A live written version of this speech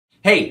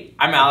Hey,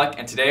 I'm Alec,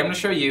 and today I'm going to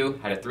show you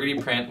how to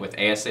 3D print with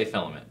ASA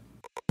Filament.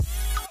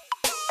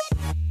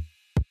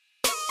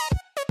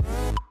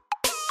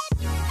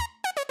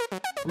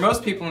 For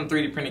most people in the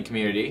 3D printing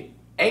community,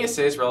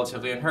 ASA is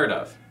relatively unheard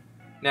of.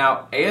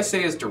 Now, ASA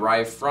is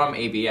derived from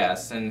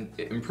ABS and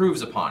it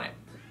improves upon it.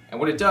 And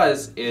what it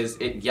does is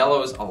it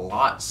yellows a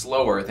lot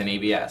slower than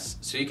ABS.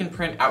 So you can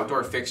print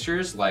outdoor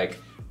fixtures like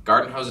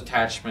garden hose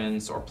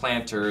attachments or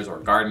planters or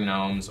garden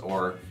gnomes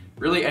or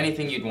really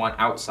anything you'd want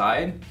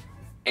outside.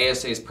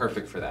 ASA is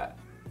perfect for that.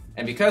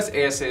 And because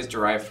ASA is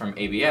derived from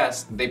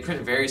ABS, they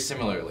print very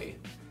similarly.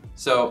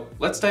 So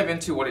let's dive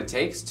into what it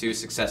takes to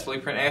successfully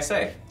print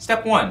ASA.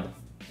 Step 1.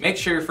 Make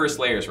sure your first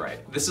layer is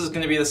right. This is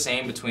going to be the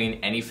same between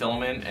any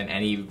filament and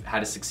any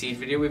how to succeed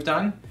video we've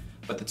done,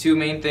 but the two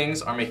main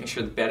things are making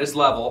sure the bed is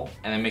level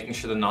and then making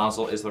sure the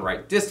nozzle is the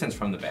right distance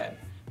from the bed.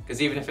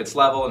 Because even if it's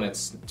level and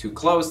it's too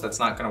close, that's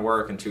not going to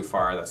work, and too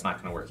far, that's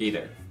not going to work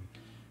either.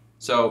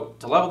 So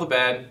to level the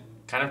bed,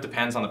 kind of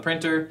depends on the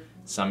printer.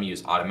 Some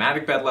use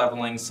automatic bed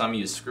leveling, some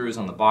use screws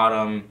on the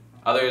bottom,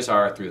 others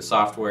are through the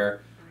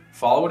software.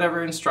 Follow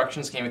whatever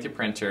instructions came with your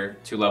printer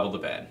to level the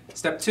bed.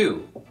 Step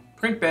 2.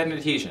 Print bed and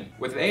adhesion.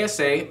 With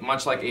ASA,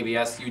 much like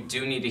ABS, you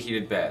do need a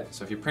heated bed.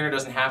 So if your printer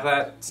doesn't have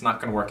that, it's not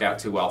going to work out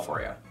too well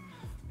for you.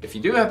 If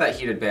you do have that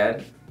heated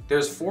bed,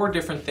 there's 4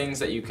 different things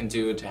that you can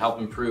do to help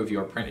improve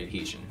your print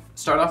adhesion.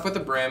 Start off with a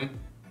brim,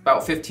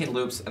 about 15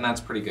 loops, and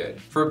that's pretty good.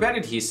 For a bed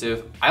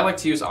adhesive, I like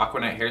to use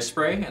Aquanet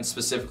hairspray, and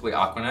specifically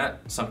Aquanet.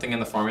 Something in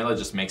the formula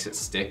just makes it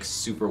stick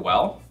super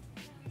well.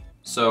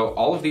 So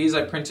all of these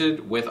I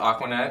printed with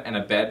Aquanet and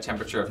a bed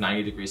temperature of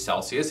 90 degrees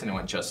Celsius, and it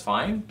went just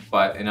fine.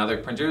 But in other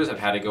printers, I've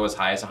had to go as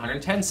high as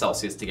 110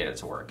 Celsius to get it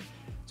to work.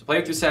 So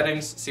play through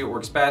settings, see what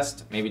works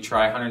best, maybe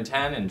try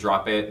 110 and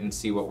drop it and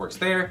see what works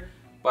there.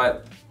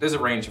 But there's a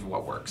range of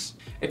what works.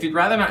 If you'd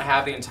rather not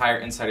have the entire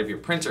inside of your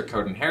printer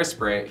coated in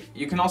hairspray,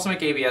 you can also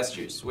make ABS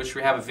juice, which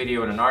we have a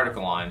video and an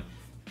article on,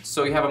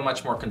 so you have a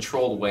much more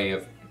controlled way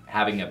of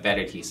having a bed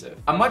adhesive.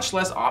 A much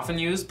less often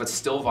used but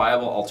still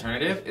viable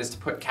alternative is to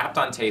put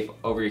kapton tape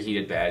over your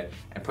heated bed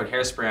and put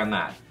hairspray on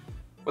that.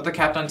 What the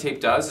kapton tape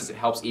does is it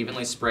helps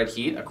evenly spread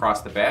heat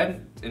across the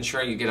bed,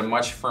 ensuring you get a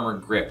much firmer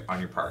grip on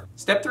your part.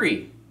 Step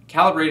 3.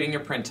 Calibrating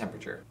your print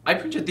temperature. I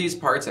printed these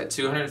parts at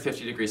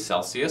 250 degrees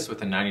Celsius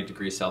with a 90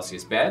 degrees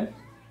Celsius bed,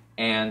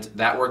 and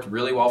that worked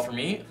really well for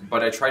me,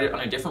 but I tried it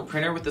on a different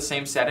printer with the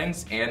same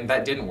settings and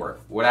that didn't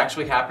work. What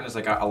actually happened is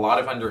I got a lot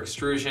of under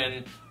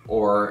extrusion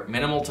or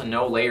minimal to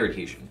no layer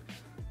adhesion.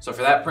 So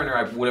for that printer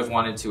I would have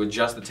wanted to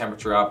adjust the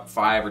temperature up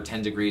 5 or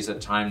 10 degrees at a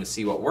time to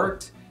see what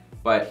worked,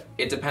 but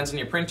it depends on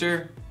your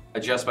printer.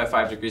 Adjust by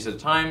 5 degrees at a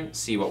time,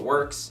 see what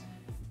works.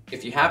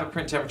 If you have a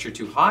print temperature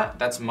too hot,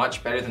 that's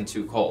much better than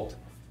too cold.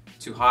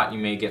 Too hot, you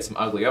may get some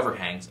ugly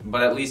overhangs,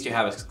 but at least you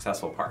have a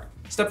successful part.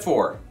 Step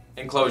 4.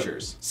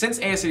 Enclosures.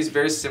 Since ASA is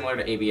very similar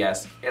to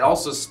ABS, it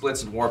also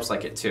splits and warps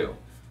like it too.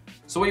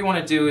 So what you want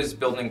to do is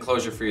build an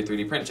enclosure for your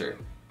 3D printer.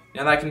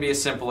 Now that can be as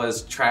simple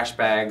as trash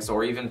bags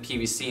or even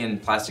PVC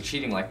and plastic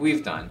sheeting like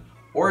we've done,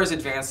 or as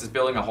advanced as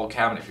building a whole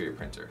cabinet for your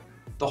printer.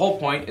 The whole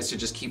point is to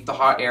just keep the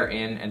hot air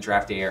in and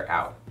drafty air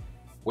out.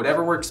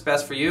 Whatever works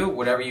best for you,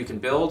 whatever you can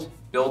build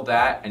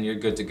that and you're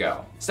good to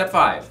go. Step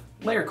 5.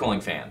 Layer cooling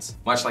fans.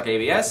 Much like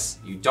ABS,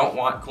 you don't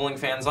want cooling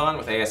fans on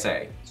with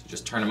ASA. So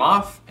just turn them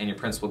off and your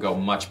prints will go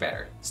much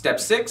better. Step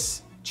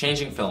 6,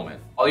 changing filament.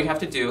 All you have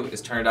to do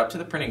is turn it up to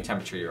the printing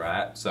temperature you're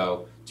at,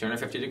 so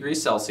 250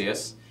 degrees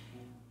Celsius,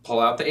 pull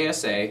out the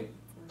ASA,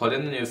 put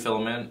in the new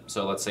filament,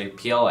 so let's say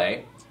PLA,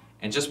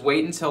 and just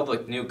wait until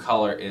the new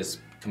color is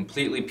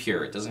completely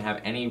pure. It doesn't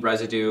have any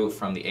residue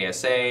from the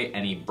ASA,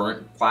 any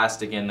burnt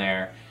plastic in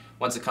there.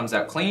 Once it comes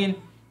out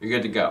clean, you're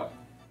good to go.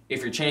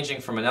 If you're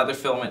changing from another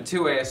filament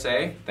to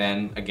ASA,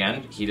 then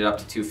again, heat it up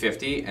to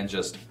 250 and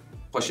just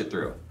push it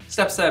through.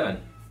 Step 7,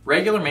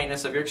 regular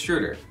maintenance of your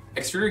extruder.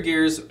 Extruder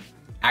gears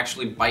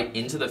actually bite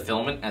into the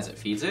filament as it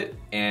feeds it,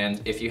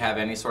 and if you have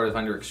any sort of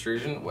under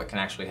extrusion, what can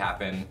actually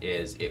happen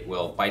is it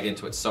will bite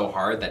into it so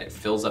hard that it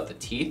fills up the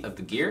teeth of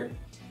the gear.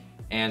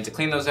 And to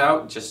clean those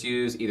out, just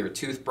use either a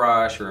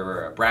toothbrush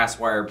or a brass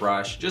wire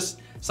brush, just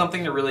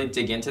something to really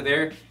dig into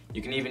there.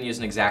 You can even use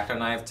an X-Acto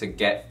knife to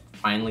get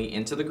finely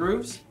into the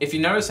grooves. If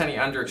you notice any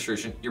under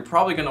extrusion, you're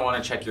probably going to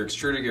want to check your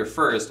extruder gear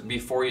first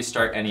before you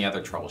start any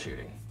other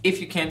troubleshooting. If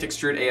you can't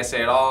extrude ASA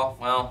at all,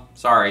 well,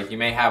 sorry, you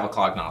may have a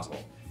clogged nozzle.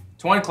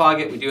 To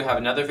unclog it, we do have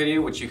another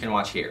video which you can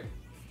watch here.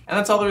 And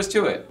that's all there is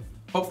to it.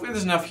 Hopefully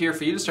there's enough here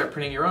for you to start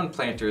printing your own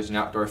planters and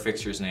outdoor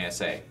fixtures in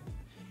ASA.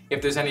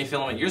 If there's any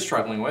filament you're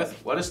struggling with,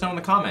 let us know in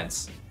the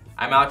comments.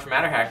 I'm Alec from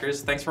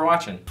MatterHackers, thanks for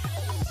watching.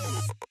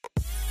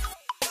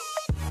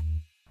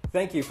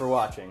 Thank you for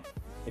watching.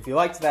 If you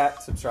liked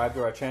that, subscribe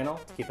to our channel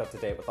to keep up to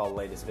date with all the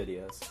latest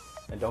videos.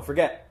 And don't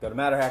forget, go to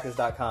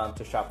MatterHackers.com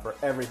to shop for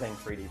everything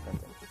 3D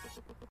printing.